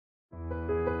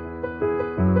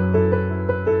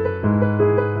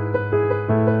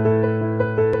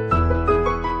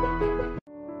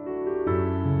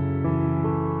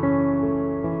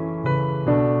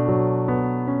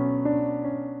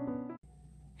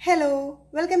Hello,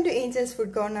 welcome to Angel's Food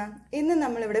Corner. ഇന്ന്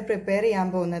നമ്മൾ ഇവിടെ പ്രിപ്പയർ ചെയ്യാൻ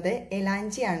പോകുന്നത്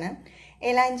എലാഞ്ചി ആണ്.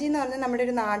 എലാഞ്ചി എന്ന് പറഞ്ഞാൽ നമ്മുടെ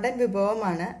ഒരു നാടൻ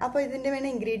വിഭവമാണ്. അപ്പോൾ ഇതിന്റെ വേണ്ട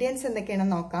ഇൻഗ്രീഡിയൻസ്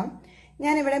എന്തൊക്കെയാണെന്ന് നോക്കാം.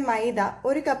 ഞാൻ ഇവിടെ മൈദ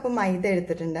 1 കപ്പ് മൈദ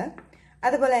എടുത്തിട്ടുണ്ട്.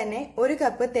 അതുപോലെ തന്നെ 1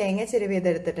 കപ്പ് തേങ്ങ ചിരവിയത്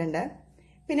എടുത്തിട്ടുണ്ട്.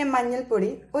 പിന്നെ മഞ്ഞൾപ്പൊടി,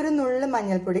 ഒരു നുള്ളു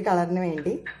മഞ്ഞൾപ്പൊടി കളറിന്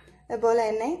വേണ്ടി. അതുപോലെ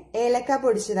തന്നെ ഏലക്ക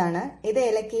പൊടിച്ചതാണ്. ഇത്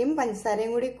ഏലക്കയും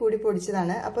പഞ്ചസാരയും കൂടി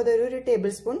പൊടിച്ചതാണ്. അപ്പോൾ അതൊരു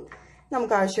ടേബിൾ സ്പൂൺ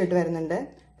നമുക്ക് ആവശ്യമായിട്ട് വരുന്നുണ്ട്.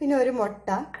 പിന്നെ ഒരു മുട്ട,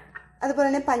 അതുപോലെ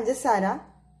തന്നെ പഞ്ചസാര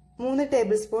 3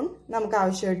 ടേബിൾ സ്പൂൺ നമുക്ക്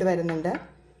ആവശ്യമായിട്ട് വരുന്നുണ്ട്.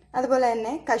 അതുപോലെ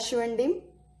തന്നെ കശുവണ്ടിയും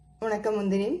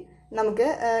ഉണക്കമുന്തിരിയും നമുക്ക്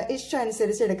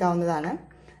ഇഷ്ടമനുസരിച്ച് എടുക്കാവുന്നതാണ്.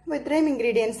 അപ്പോൾ ഇത്രയും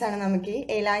ഇൻഗ്രീഡിയൻസ് ആണ് നമുക്ക് ഈ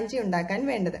എലാഞ്ചി ഉണ്ടാക്കാൻ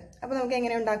വേണ്ടത്. അപ്പോൾ നമുക്ക്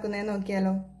എങ്ങനെ ഉണ്ടാക്കുന്നതെന്ന്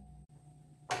നോക്കിയാലോ.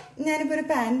 ഞാനിപ്പോൾ ഒരു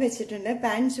പാൻ വെച്ചിട്ടുണ്ട്.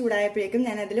 പാൻ ചൂടായപ്പോഴേക്കും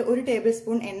ഞാൻ അതിൽ 1 ടേബിൾ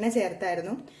സ്പൂൺ എണ്ണ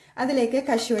ചേർത്തായിരുന്നു. അതിലേക്ക്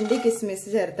കശുവണ്ടി കിസ്മിസ്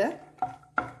ചേർത്ത്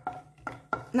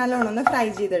നല്ലോണം ഒന്ന് ഫ്രൈ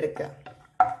ചെയ്തെടുക്കുക.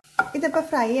 ഇതിപ്പോൾ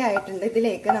ഫ്രൈ ആയിട്ടുണ്ട്.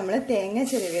 ഇതിലേക്ക് നമ്മൾ തേങ്ങ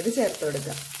ചിരവിയത് ചേർത്ത്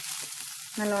കൊടുക്കുക.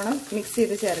 നല്ലോണം മിക്സ്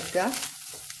ചെയ്ത് ചേർക്കുക.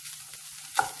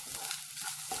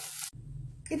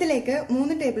 ഇതിലേക്ക്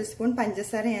 3 ടേബിൾ സ്പൂൺ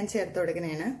പഞ്ചസാര ഞാൻ ചേർത്ത്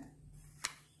കൊടുക്കുന്നതാണ്.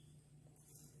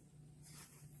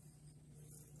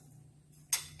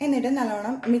 എന്നിട്ട്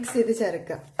നല്ലോണം മിക്സ് ചെയ്ത്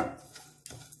ചേർക്കുക.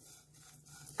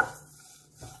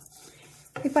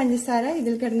 ഈ പഞ്ചസാര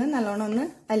ഇതിൽ കിടന്ന് നല്ലോണം ഒന്ന്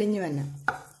അലിഞ്ഞു വരണം.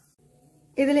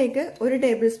 ഇതിലേക്ക് 1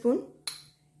 ടേബിൾ സ്പൂൺ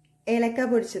ഏലക്ക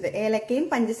പൊടിച്ചത്, ഏലക്കയും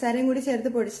പഞ്ചസാരയും കൂടി ചേർത്ത്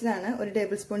പൊടിച്ചതാണ് 1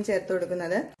 ടേബിൾ സ്പൂൺ ചേർത്ത്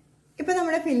കൊടുക്കുന്നത്. ഇപ്പൊ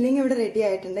നമ്മുടെ ഫില്ലിംഗ് ഇവിടെ റെഡി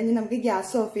ആയിട്ടുണ്ട്. ഇനി നമുക്ക്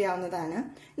ഗ്യാസ് ഓഫ് ചെയ്യാവുന്നതാണ്.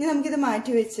 ഇനി നമുക്കിത്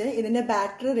മാറ്റി വെച്ച് ഇതിന്റെ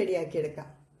ബാറ്റർ റെഡിയാക്കി എടുക്കാം.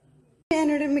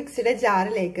 ഞാനൊരു മിക്സിയുടെ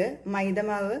ജാറിലേക്ക്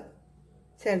മൈദമാവ്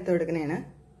ചേർത്ത് കൊടുക്കുന്നതാണ്.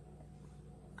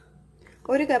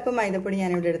 1 കപ്പ് മൈദപ്പൊടി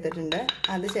ഞാനിവിടെ എടുത്തിട്ടുണ്ട്.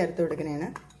 അത് ചേർത്ത് കൊടുക്കുന്നതാണ്.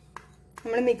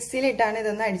 നമ്മൾ മിക്സിയിലിട്ടാണ്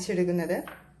ഇതൊന്ന് അടിച്ചെടുക്കുന്നത്.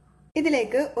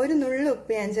 ഇതിലേക്ക് 1 നുള്ളു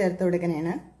ഉപ്പ് ഞാൻ ചേർത്ത്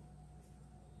കൊടുക്കുന്നതാണ്.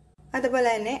 അതുപോലെ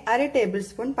തന്നെ 1/2 ടേബിൾ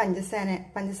സ്പൂൺ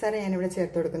പഞ്ചസാര ഞാനിവിടെ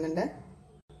ചേർത്ത് കൊടുക്കുന്നുണ്ട്.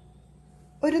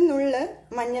 1 നുള്ള്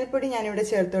മഞ്ഞൾപ്പൊടി ഞാനിവിടെ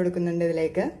ചേർത്ത് കൊടുക്കുന്നുണ്ട്.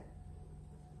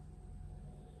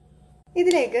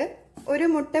 ഇതിലേക്ക് 1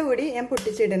 മുട്ട കൂടി ഞാൻ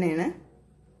പൊട്ടിച്ചിടുന്നതാണ്.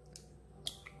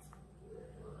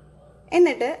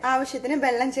 എന്നിട്ട് ആവശ്യത്തിന്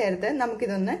വെള്ളം ചേർത്ത്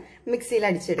നമുക്കിതൊന്ന് മിക്സിയിൽ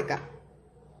അടിച്ചെടുക്കാം.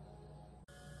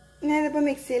 ഞാനിതിപ്പോൾ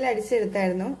മിക്സിയിൽ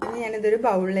അടിച്ചെടുത്തായിരുന്നു. ഇനി ഞാനിതൊരു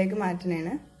ബൗളിലേക്ക്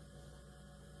മാറ്റുന്നതാണ്.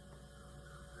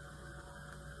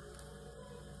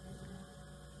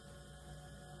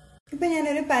 ഇപ്പൊ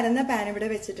ഞാനൊരു പരന്ന പാൻ ഇവിടെ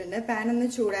വെച്ചിട്ടുണ്ട്. പാൻ ഒന്ന്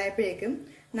ചൂടായപ്പോഴേക്കും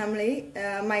നമ്മൾ ഈ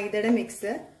മൈദയുടെ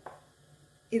മിക്സ്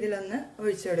ഇതിലൊന്ന്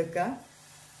ഒഴിച്ചു കൊടുക്കുക.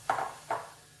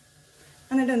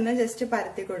 എന്നിട്ടൊന്ന് ജസ്റ്റ്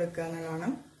പരത്തി കൊടുക്കുക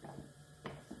നല്ലോണം.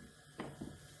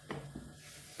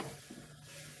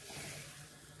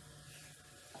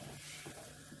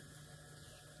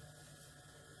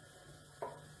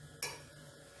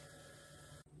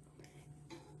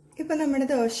 ഇപ്പൊ നമ്മുടെ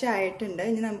ദോശ ആയിട്ടുണ്ട്.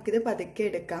 ഇനി നമുക്കിത് പതുക്കെ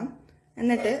എടുക്കാം.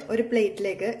 എന്നിട്ട് ഒരു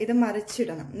പ്ലേറ്റിലേക്ക് ഇത്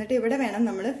മറിച്ചിടണം. എന്നിട്ട് ഇവിടെ വേണം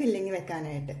നമ്മൾ ഫില്ലിങ്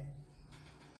വെക്കാനായിട്ട്.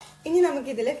 ഇനി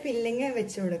നമുക്കിതിൽ ഫില്ലിങ്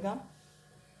വെച്ചു കൊടുക്കാം.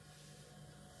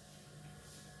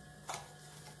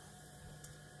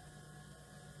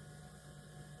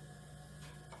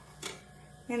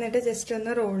 എന്നിട്ട് ജസ്റ്റ്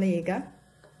ഒന്ന് റോൾ ചെയ്യുക.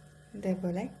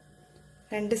 ഇതേപോലെ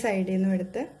 2 സൈഡിൽ നിന്നും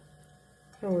എടുത്ത്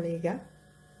റോൾ ചെയ്യുക.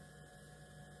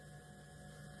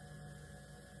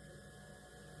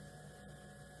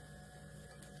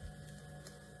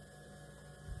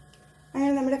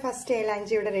 അങ്ങനെ നമ്മുടെ ഫസ്റ്റ്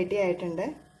ഏലാഞ്ചി ഇവിടെ റെഡി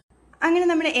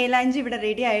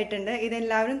ആയിട്ടുണ്ട്.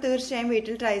 ഇതെല്ലാവരും തീർച്ചയായും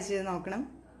വീട്ടിൽ ട്രൈ ചെയ്ത് നോക്കണം.